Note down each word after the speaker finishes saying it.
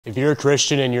If you're a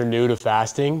Christian and you're new to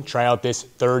fasting, try out this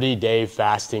 30-day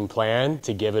fasting plan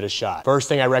to give it a shot. First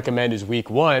thing I recommend is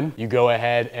week 1, you go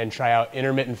ahead and try out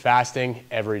intermittent fasting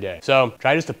every day. So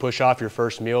try just to push off your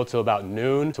first meal till about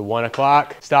noon to 1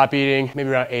 o'clock. Stop eating maybe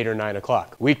around 8 or 9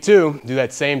 o'clock. Week 2, do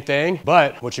that same thing,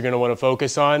 but what you're gonna wanna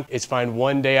focus on is find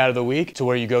one day out of the week to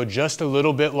where you go just a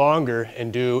little bit longer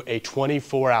and do a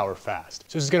 24-hour fast.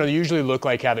 So this is gonna usually look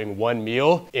like having one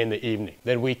meal in the evening.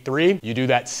 Then week 3, you do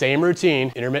that same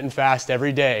routine, intermittent fast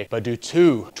every day, but do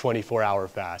 2 24-hour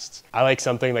fasts. I like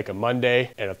something like a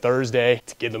Monday and a Thursday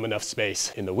to give them enough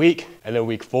space in the week. And then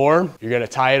week 4, you're gonna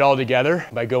tie it all together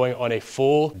by going on a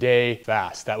full day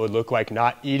fast. That would look like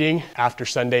not eating after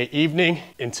Sunday evening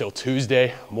until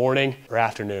Tuesday morning or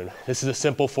afternoon. This is a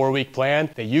simple 4-week plan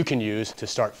that you can use to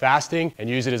start fasting and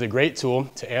use it as a great tool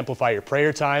to amplify your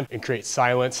prayer time and create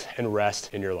silence and rest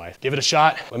in your life. Give it a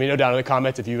shot. Let me know down in the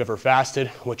comments if you've ever fasted,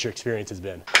 what your experience has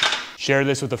been. Share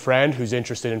this with a friend who's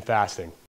interested in fasting.